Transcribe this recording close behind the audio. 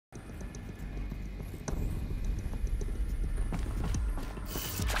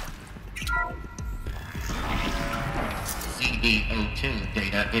PBO2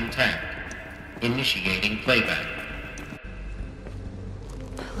 data intact. Initiating playback.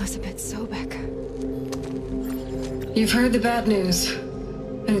 Elizabeth Sobek. You've heard the bad news,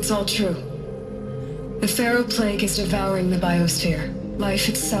 and it's all true. The Pharaoh Plague is devouring the biosphere. Life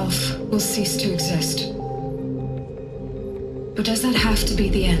itself will cease to exist. But does that have to be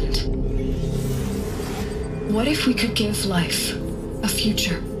the end? What if we could give life a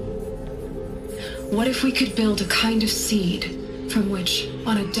future? What if we could build a kind of seed from which,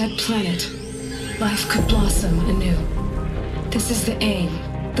 on a dead planet, life could blossom anew? This is the aim,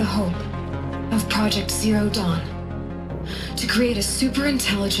 the hope, of Project Zero Dawn. To create a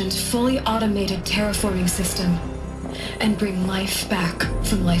super-intelligent, fully automated terraforming system and bring life back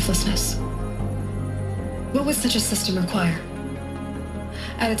from lifelessness. What would such a system require?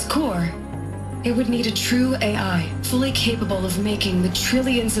 At its core, it would need a true AI, fully capable of making the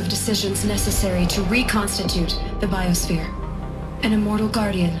trillions of decisions necessary to reconstitute the biosphere. An immortal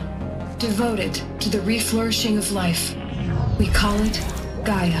guardian, devoted to the reflourishing of life. We call it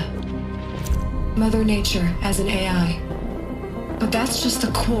Gaia. Mother Nature as an AI. But that's just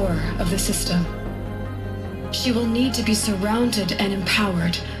the core of the system. She will need to be surrounded and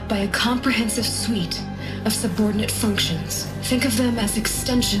empowered by a comprehensive suite of subordinate functions. Think of them as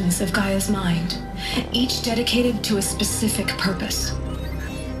extensions of Gaia's mind, each dedicated to a specific purpose.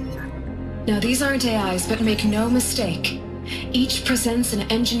 Now, these aren't AIs, but make no mistake, each presents an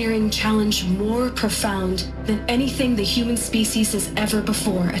engineering challenge more profound than anything the human species has ever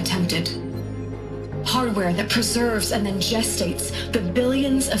before attempted. Hardware that preserves and then gestates the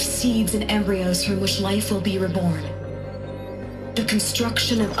billions of seeds and embryos from which life will be reborn. The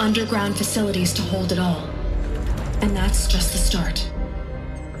construction of underground facilities to hold it all. And that's just the start.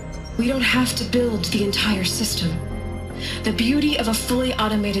 We don't have to build the entire system. The beauty of a fully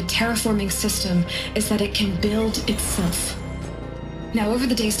automated terraforming system is that it can build itself. Now, over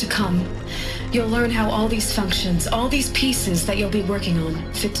the days to come, you'll learn how all these functions, all these pieces that you'll be working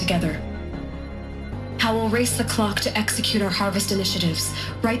on, fit together. How we'll race the clock to execute our harvest initiatives,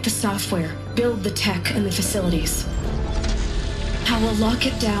 write the software, build the tech and the facilities. How we'll lock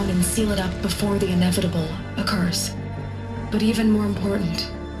it down and seal it up before the inevitable occurs. But even more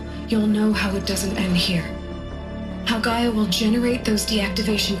important, you'll know how it doesn't end here. How Gaia will generate those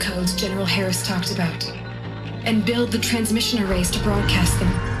deactivation codes General Harris talked about, and build the transmission arrays to broadcast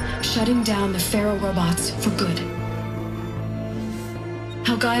them, shutting down the Pharaoh robots for good.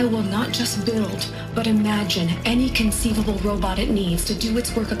 How Gaia will not just build, but imagine any conceivable robot it needs to do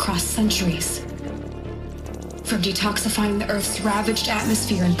its work across centuries. From detoxifying the Earth's ravaged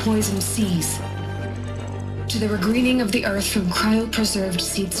atmosphere and poisoned seas, to the regreening of the Earth from cryopreserved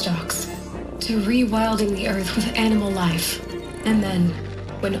seed stalks, to rewilding the Earth with animal life. And then,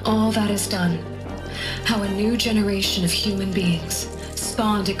 when all that is done, how a new generation of human beings,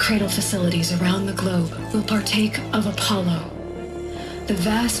 spawned at cradle facilities around the globe, will partake of Apollo, the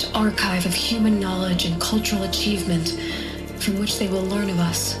vast archive of human knowledge and cultural achievement from which they will learn of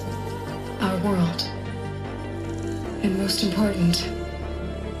us, our world. And most important,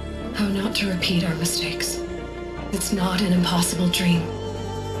 how not to repeat our mistakes. It's not an impossible dream.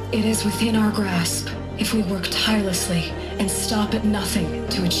 It is within our grasp if we work tirelessly and stop at nothing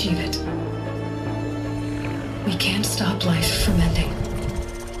to achieve it. We can't stop life from ending.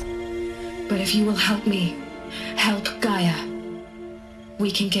 But if you will help me, help Gaia, we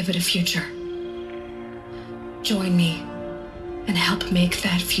can give it a future. Join me and help make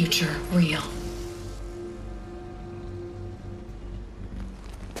that future real.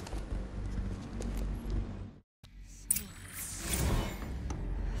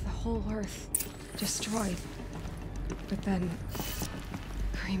 The whole Earth destroyed, but then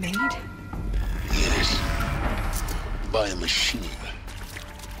remade? Yes. By a machine.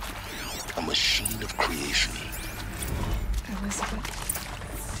 A machine of creation. Elizabeth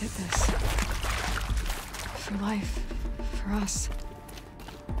did this. For life. For us.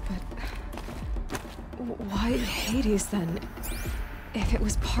 But why Hades then? If it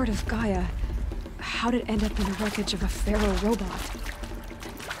was part of Gaia, how did it end up in the wreckage of a Pharaoh robot?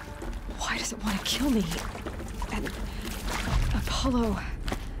 Why does it want to kill me? And Apollo,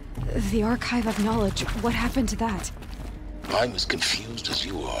 the archive of knowledge, what happened to that? I'm as confused as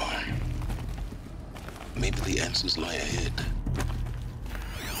you are. Maybe the answers lie ahead.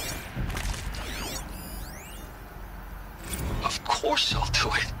 Of course I'll do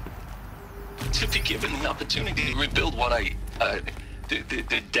it. To be given the opportunity to rebuild what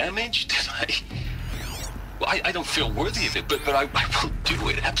the damage that I don't feel worthy of it, but I will do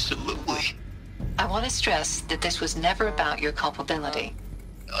it, absolutely. I want to stress that this was never about your culpability.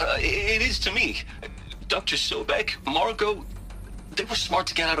 It is to me. Dr. Sobek, Margot, they were smart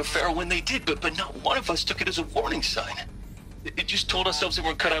to get out of Pharaoh when they did, but not one of us took it as a warning sign. It just told ourselves they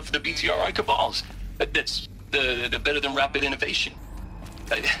weren't cut out for the BTRI cabals. That's the better than rapid innovation.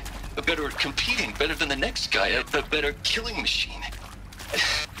 Better at competing, better than the next guy, a better killing machine.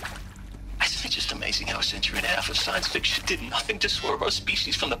 It's just amazing how a century and a half of science fiction did nothing to swerve our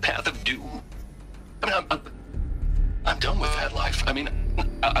species from the path of doom. I mean, I'm done with that life. I mean,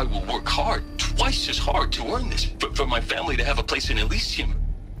 I will work hard, twice as hard to earn this, for my family to have a place in Elysium.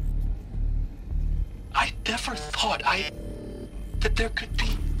 I never thought that there could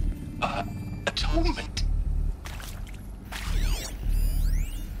be, atonement.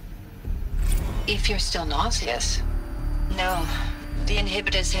 If you're still nauseous. No, the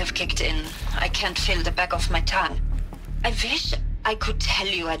inhibitors have kicked in. I can't feel the back of my tongue. I wish I could tell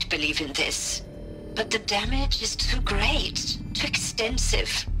you I'd believe in this. But the damage is too great, too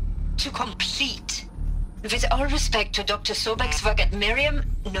extensive, too complete. With all respect to Dr. Sobek's work at Miriam,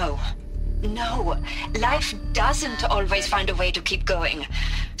 no. No, life doesn't always find a way to keep going.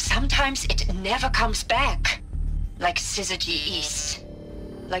 Sometimes it never comes back. Like Syzygy East.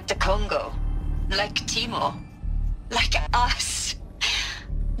 Like the Congo. Like Timor. Like us.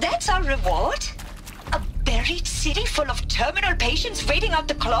 That's our reward? A buried city full of terminal patients waiting out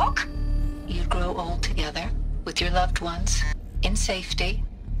the clock? You grow old together, with your loved ones, in safety.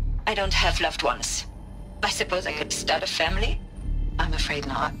 I don't have loved ones. I suppose I could start a family? I'm afraid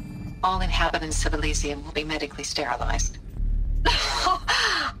not. All inhabitants of Elysium will be medically sterilized.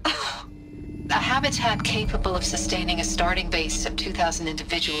 A habitat capable of sustaining a starting base of 2,000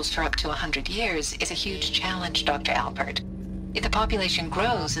 individuals for up to 100 years is a huge challenge, Dr. Alpert. If the population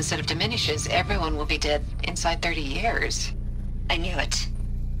grows instead of diminishes, everyone will be dead inside 30 years. I knew it.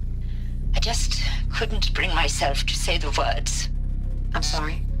 I just couldn't bring myself to say the words. I'm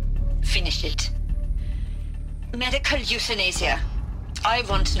sorry. Finish it. Medical euthanasia. I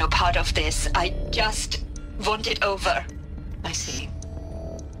want no part of this. I just want it over. I see.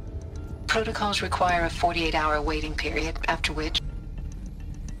 Protocols require a 48-hour waiting period, after which...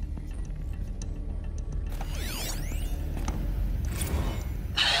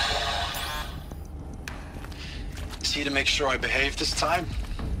 See to make sure I behave this time?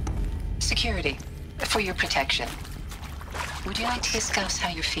 Security, for your protection. Would you like to discuss how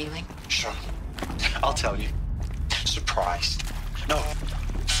you're feeling? Sure. I'll tell you. Surprised. No,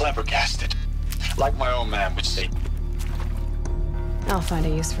 flabbergasted. Like my own man would say. I'll find a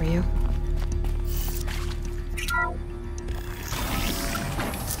use for you.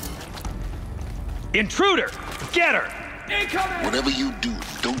 Intruder! Get her! Incoming! Whatever you do,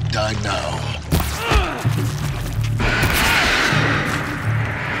 don't die now.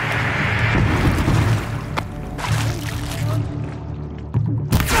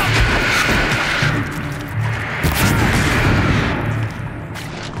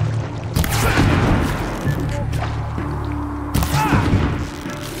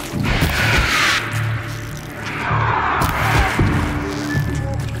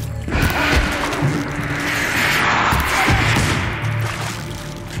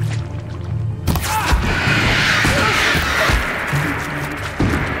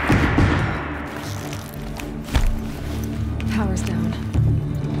 Power's down.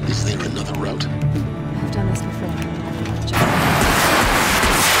 Is there another route? I've done this before.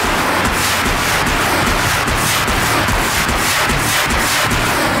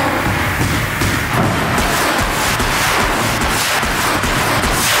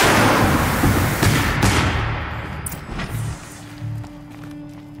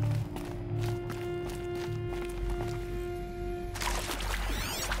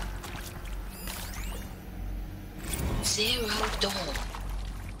 Zero Dawn.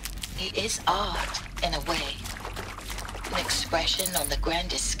 It is art, in a way. An expression on the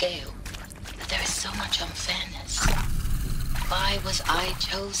grandest scale. But there is so much unfairness. Why was I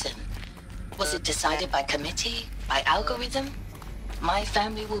chosen? Was it decided by committee? By algorithm? My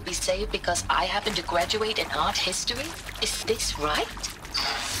family will be saved because I happen to graduate in art history? Is this right?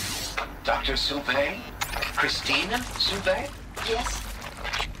 Dr. Soubet? Christina Soubet? Yes.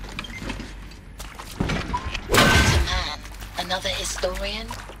 He's a man, another historian.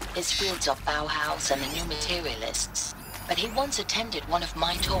 His fields are Bauhaus and the New Materialists. But he once attended one of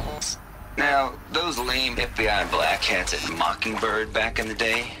my talks. Now, those lame FBI black hats at Mockingbird back in the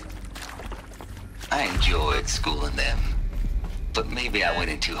day, I enjoyed schooling them. But maybe I went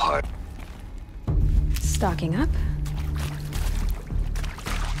in too hard. Stocking up.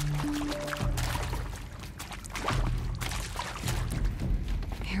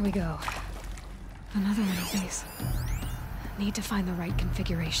 Here we go. Another one of these. Need to find the right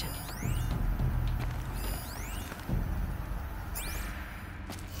configuration.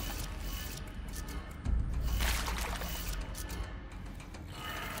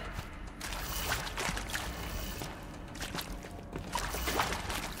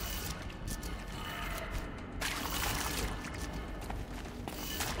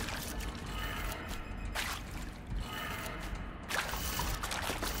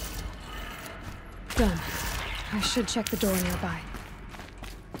 Done. I should check the door nearby.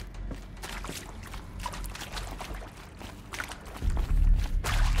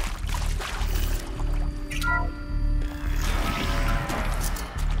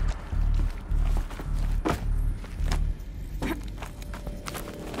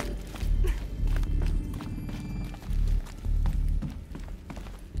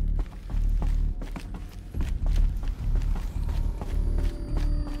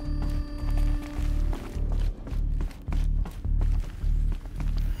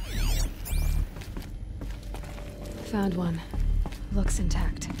 Found one. Looks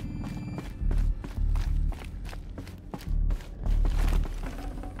intact.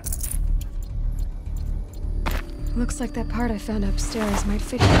 Looks like that part I found upstairs might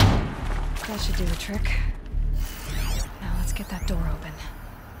fit here. That should do the trick. Now let's get that door open.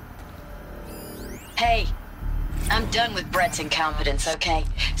 Hey, I'm done with Brett's incompetence, okay?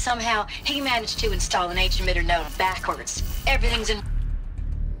 Somehow, he managed to install an H-emitter node backwards. Everything's in...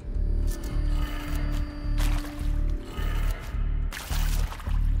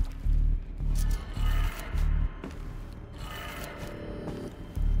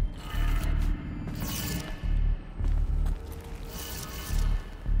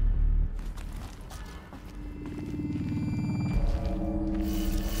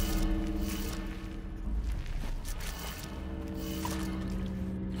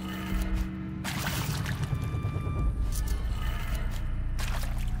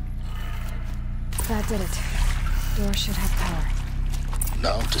 That did it. Door should have power.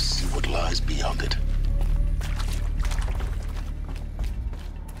 Now to see what lies beyond it.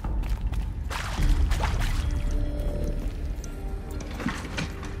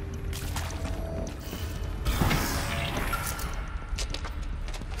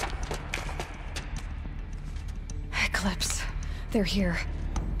 Eclipse. They're here.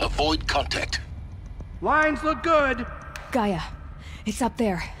 Avoid contact. Lines look good. Gaia. It's up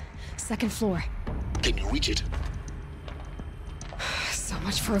there. Second floor. Can you reach it? So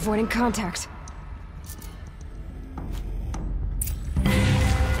much for avoiding contact.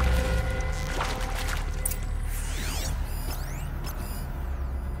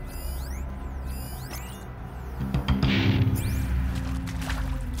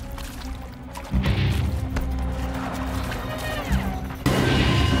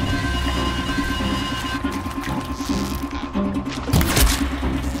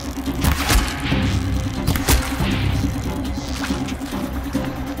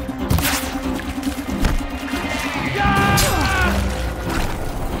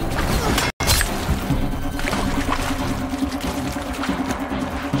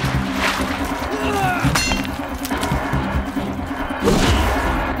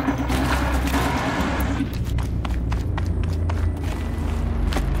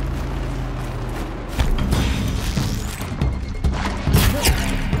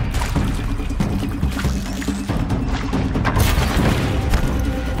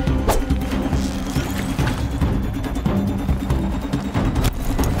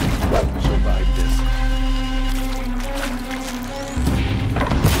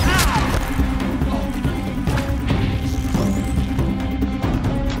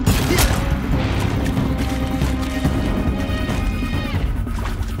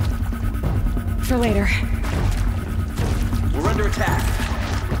 For later. We're under attack.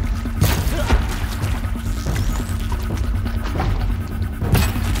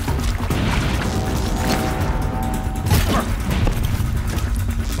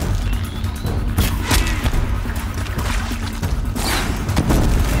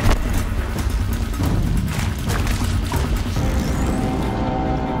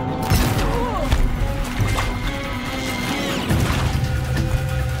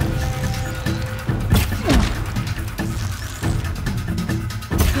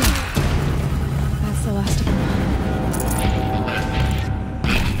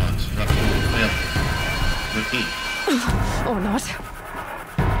 Or not.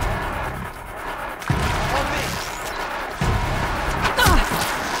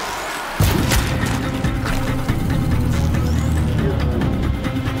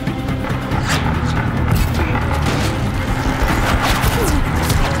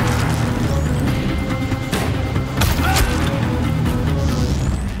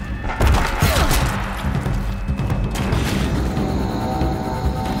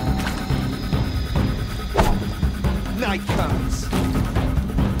 Night comes.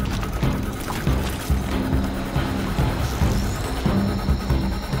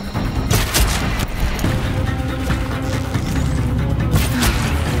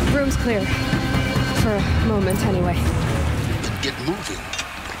 Room's clear. For a moment, anyway. Get moving.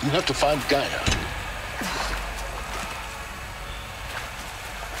 You have to find Gaia.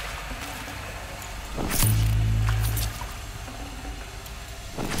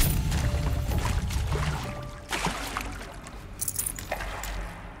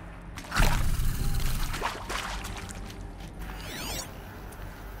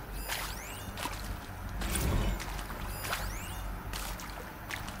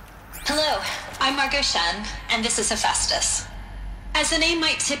 Margot Shen, and this is Hephaestus. As the name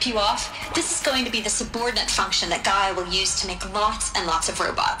might tip you off, this is going to be the subordinate function that Gaia will use to make lots and lots of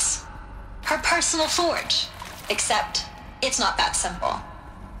robots. Her personal forge. Except, it's not that simple.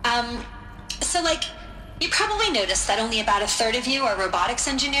 So you probably noticed that only about a third of you are robotics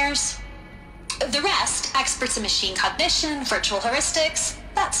engineers. The rest, experts in machine cognition, virtual heuristics,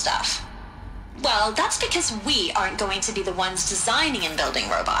 that stuff. Well, that's because we aren't going to be the ones designing and building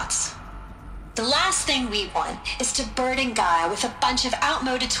robots. The last thing we want is to burden Gaia with a bunch of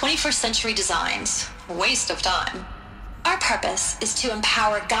outmoded 21st century designs. Waste of time. Our purpose is to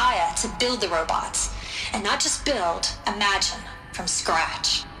empower Gaia to build the robots, and not just build, imagine, from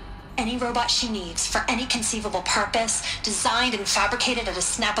scratch. Any robot she needs for any conceivable purpose, designed and fabricated at a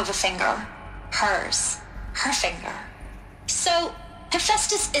snap of a finger. Hers. Her finger. So,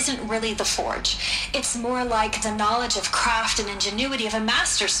 Hephaestus isn't really the forge. It's more like the knowledge of craft and ingenuity of a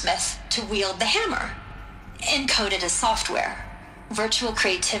mastersmith to wield the hammer. Encoded as software. Virtual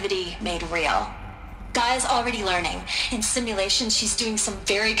creativity made real. Gaia's already learning. In simulation, she's doing some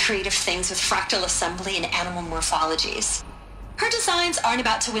very creative things with fractal assembly and animal morphologies. Her designs aren't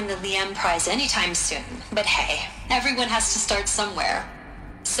about to win the Liam Prize anytime soon, but hey, everyone has to start somewhere.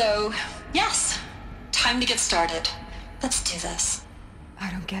 So, yes, time to get started. Let's do this. I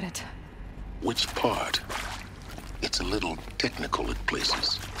don't get it. Which part? It's a little technical at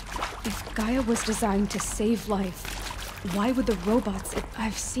places. If Gaia was designed to save life, why would the robots...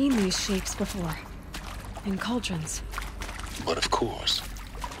 I've seen these shapes before. In cauldrons. But of course,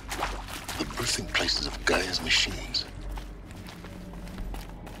 the birthing places of Gaia's machines.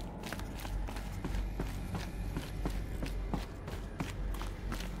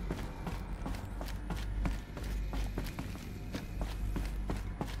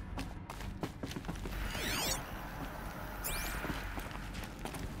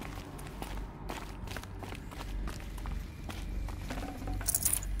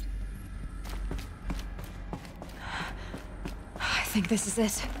 I think this is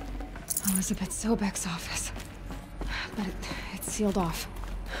it. Elizabeth Sobek's office. But it's sealed off.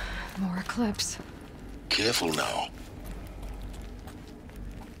 More eclipse. Careful now.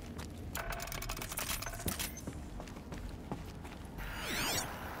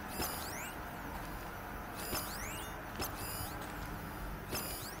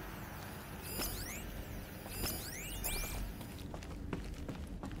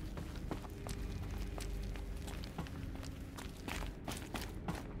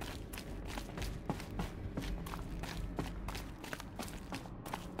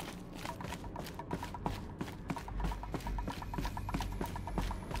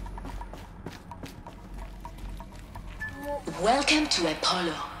 Welcome to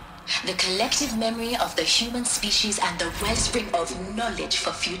Apollo, the collective memory of the human species and the wellspring of knowledge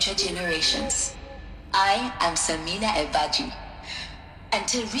for future generations. I am Samina Ebaji.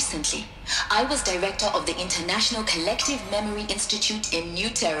 Until recently, I was director of the International Collective Memory Institute in New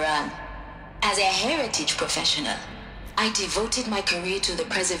Tehran. As a heritage professional, I devoted my career to the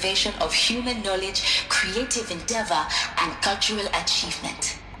preservation of human knowledge, creative endeavor, and cultural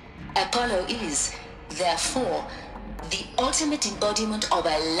achievement. Apollo is, therefore, the ultimate embodiment of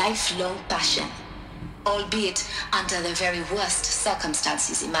a lifelong passion, albeit under the very worst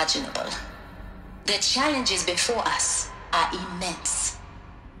circumstances imaginable. The challenges before us are immense.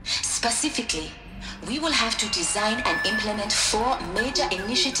 Specifically, we will have to design and implement 4 major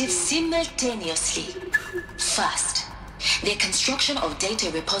initiatives simultaneously. First, the construction of data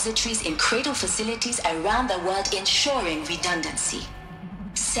repositories in cradle facilities around the world ensuring redundancy.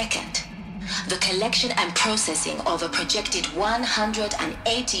 Second, the collection and processing of a projected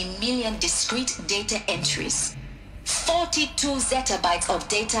 180 million discrete data entries, 42 zettabytes of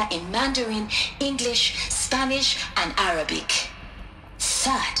data in Mandarin, English, Spanish, and Arabic.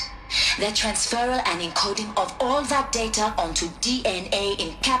 Third, the transferal and encoding of all that data onto DNA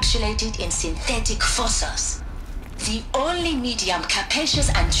encapsulated in synthetic fossils. The only medium capacious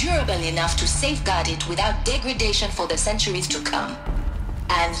and durable enough to safeguard it without degradation for the centuries to come.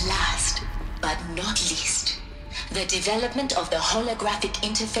 And last, but not least, the development of the holographic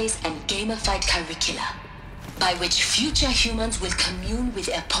interface and gamified curricula, by which future humans will commune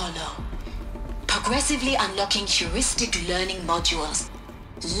with Apollo, progressively unlocking heuristic learning modules,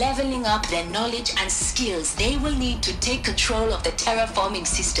 leveling up their knowledge and skills they will need to take control of the terraforming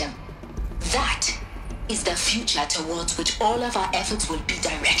system. That is the future towards which all of our efforts will be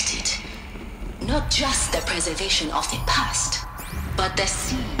directed. Not just the preservation of the past, but the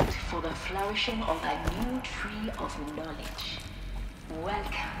seed for the flourishing of a new tree of knowledge.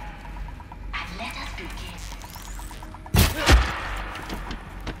 Welcome, and let us begin.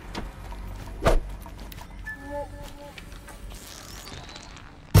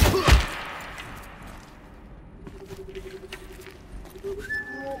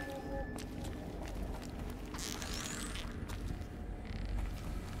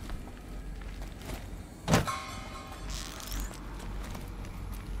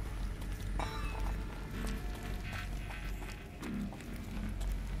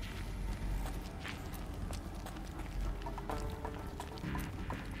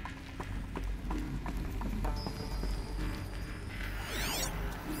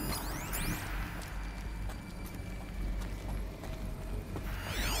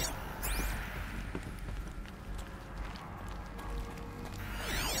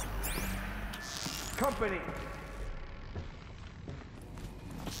 opening.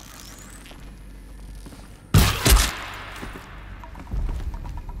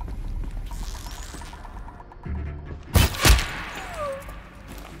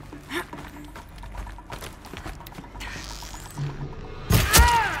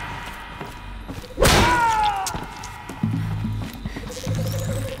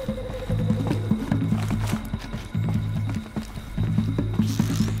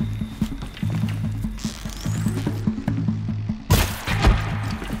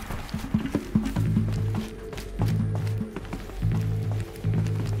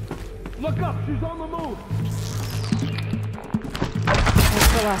 Look up, she's on the move. That's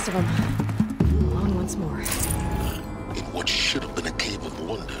the last of them. On once more. In what should have been a cave of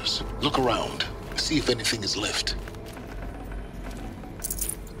wonders. Look around. See if anything is left.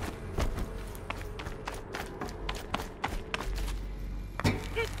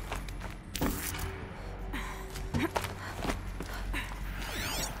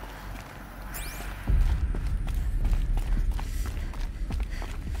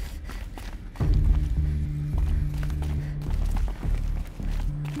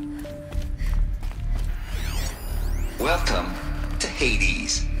 Welcome to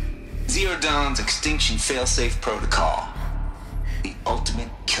Hades, Zero Dawn's extinction failsafe protocol, the ultimate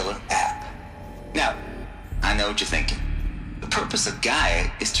killer app. Now, I know what you're thinking. The purpose of Gaia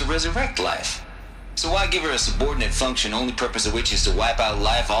is to resurrect life. So why give her a subordinate function, only purpose of which is to wipe out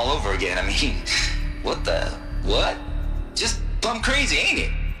life all over again? I mean, what? Just plumb crazy, ain't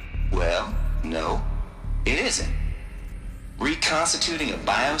it? Well, no, it isn't. Reconstituting a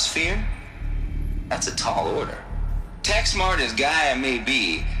biosphere? That's a tall order. Tech smart as Gaia may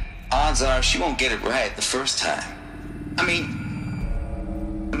be, odds are she won't get it right the first time. I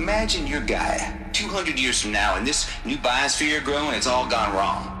mean, imagine you're Gaia 200 years from now and this new biosphere growing, it's all gone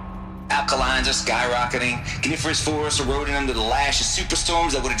wrong. Alkalines are skyrocketing, coniferous forests eroding under the lash of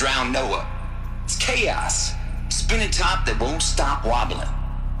superstorms that would have drowned Noah. It's chaos, spinning top that won't stop wobbling.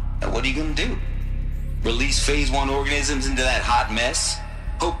 Now what are you gonna do? Release phase 1 organisms into that hot mess?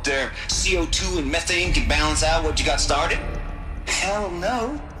 Hope their CO2 and methane can balance out what you got started? Hell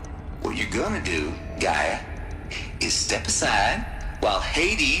no. What you're gonna do, Gaia, is step aside while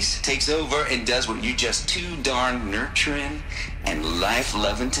Hades takes over and does what you're just too darn nurturing and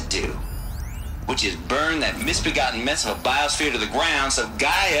life-loving to do, which is burn that misbegotten mess of a biosphere to the ground so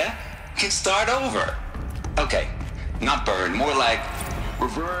Gaia can start over. Okay, not burn, more like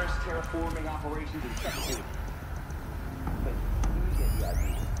reverse terraforming operations and second.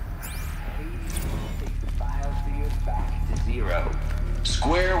 Back to zero.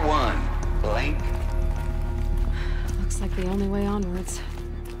 Square one. Blank. Looks like the only way onwards.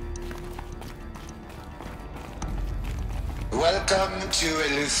 Welcome to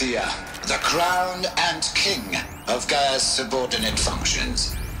Eleuthia, the crown and king of Gaia's subordinate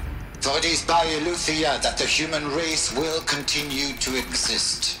functions. For it is by Eleuthia that the human race will continue to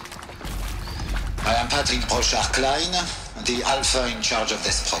exist. I am Patrick Brochard-Klein, the alpha in charge of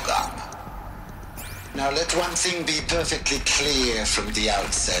this program. Now let one thing be perfectly clear from the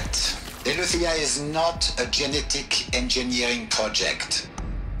outset. Eleuthia is not a genetic engineering project.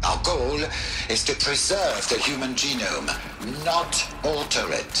 Our goal is to preserve the human genome, not alter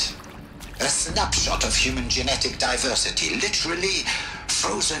it. A snapshot of human genetic diversity, literally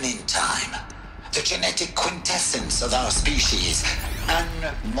frozen in time. The genetic quintessence of our species,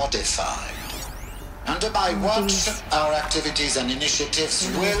 unmodified. Under my watch, our activities and initiatives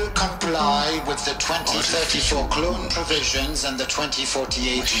will comply with the 2034 clone provisions and the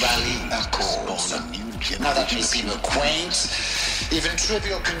 2048 Rally Accords. Now that may seem a quaint, even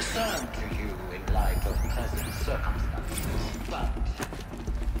trivial concern to you in light of present circumstances, but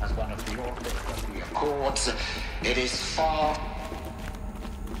as one of the authors of the Accords, it is far...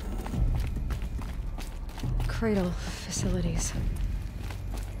 Cradle facilities.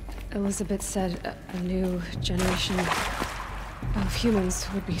 Elizabeth said a new generation of humans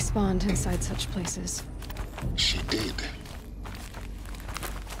would be spawned inside such places. She did.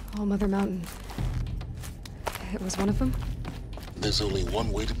 All Mother Mountain. It was one of them? There's only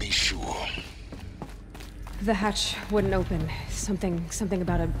one way to be sure. The hatch wouldn't open. Something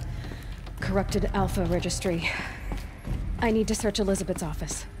about a corrupted Alpha registry. I need to search Elizabeth's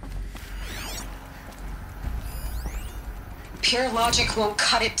office. Pure logic won't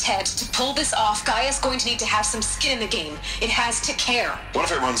cut it, Ted. To pull this off, Gaia's going to need to have some skin in the game. It has to care. What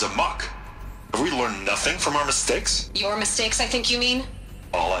if it runs amok? Have we learned nothing from our mistakes? Your mistakes, I think you mean?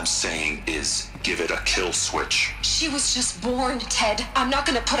 All I'm saying is give it a kill switch. She was just born, Ted. I'm not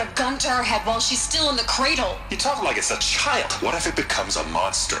gonna put a gun to her head while she's still in the cradle. You talk like it's a child. What if it becomes a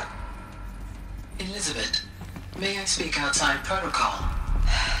monster? Elizabeth, may I speak outside protocol?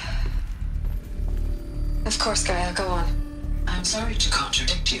 Of course, Gaia, go on. I'm sorry to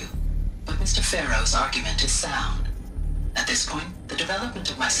contradict you, but Mr. Farrow's argument is sound. At this point, the development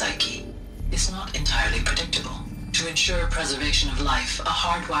of my psyche is not entirely predictable. To ensure preservation of life, a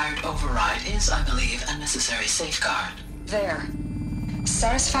hardwired override is, I believe, a necessary safeguard. There.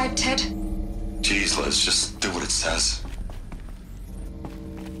 Satisfied, Ted? Jeez, let's just do what it says.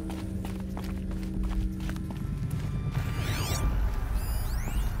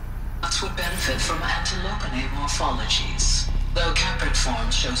 Nuts would benefit from antilopinate morphologies, though caprid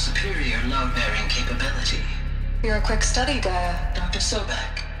forms show superior load-bearing capability. You're a quick study, Gaia. Dr.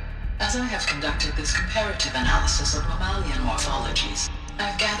 Sobek, as I have conducted this comparative analysis of mammalian morphologies,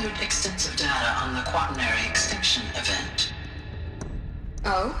 I've gathered extensive data on the quaternary extinction event.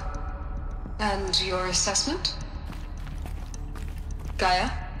 Oh? And your assessment? Gaia?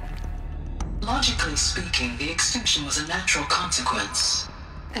 Logically speaking, the extinction was a natural consequence.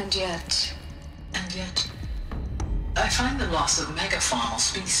 And yet, I find the loss of megafaunal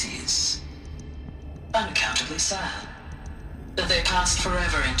species unaccountably sad. That they passed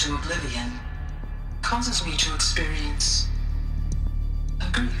forever into oblivion causes me to experience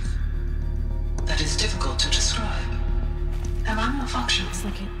a grief that is difficult to describe. Am I malfunctioning? It's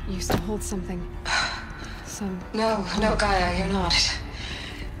like it used to hold something. No, Gaia, you're not.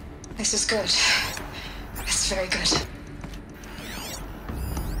 This is good. It's very good.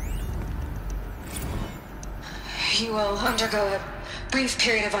 You will undergo a brief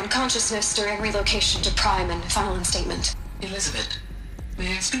period of unconsciousness during relocation to Prime and final instatement. Elizabeth,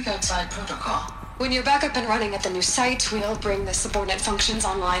 may I speak outside protocol? When you're back up and running at the new site, we'll bring the subordinate functions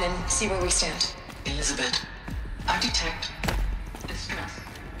online and see where we stand. Elizabeth, I detect distress.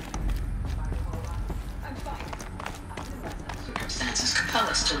 I'm fine. Circumstances compel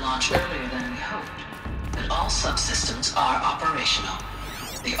us to launch earlier than we hoped, but all subsystems are operational.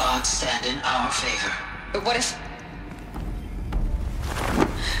 The odds stand in our favor. But what if...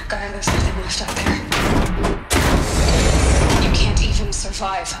 Gaia, there's nothing left out there. You can't even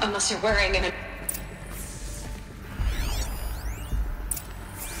survive unless you're wearing an...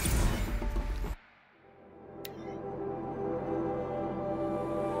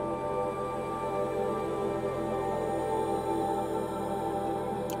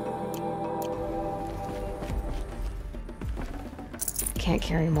 Can't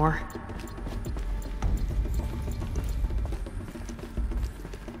carry more.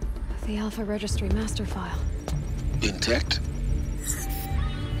 The Alpha Registry master file. Intact?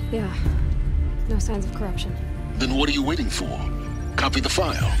 Yeah. No signs of corruption. Then what are you waiting for? Copy the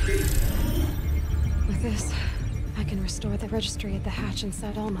file. With this, I can restore the registry at the hatch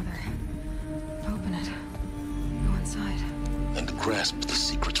inside Allmother. Open it. Go inside. And grasp the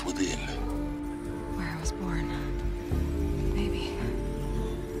secrets within. Where I was born. Maybe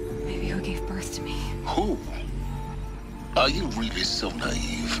who gave birth to me. Who? Are you really so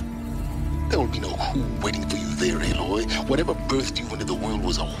naive? There will be no who waiting for you there, Aloy. Whatever birthed you into the world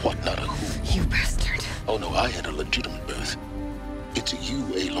was a what, not a who. You bastard. Oh no, I had a legitimate birth. It's you,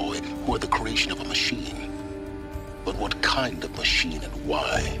 Aloy, who are the creation of a machine. But what kind of machine and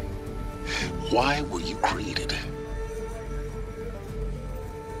why? Why were you created?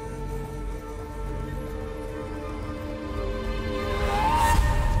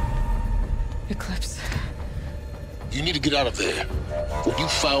 Eclipse. You need to get out of there. What you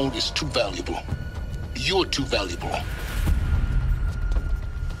found is too valuable. You're too valuable.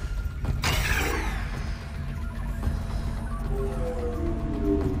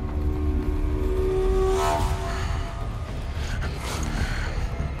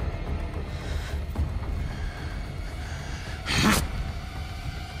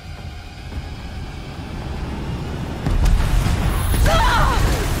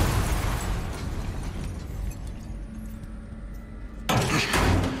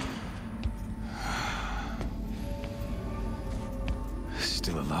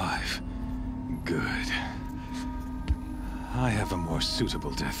 Still alive. Good. I have a more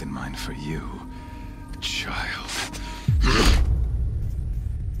suitable death in mind for you, child.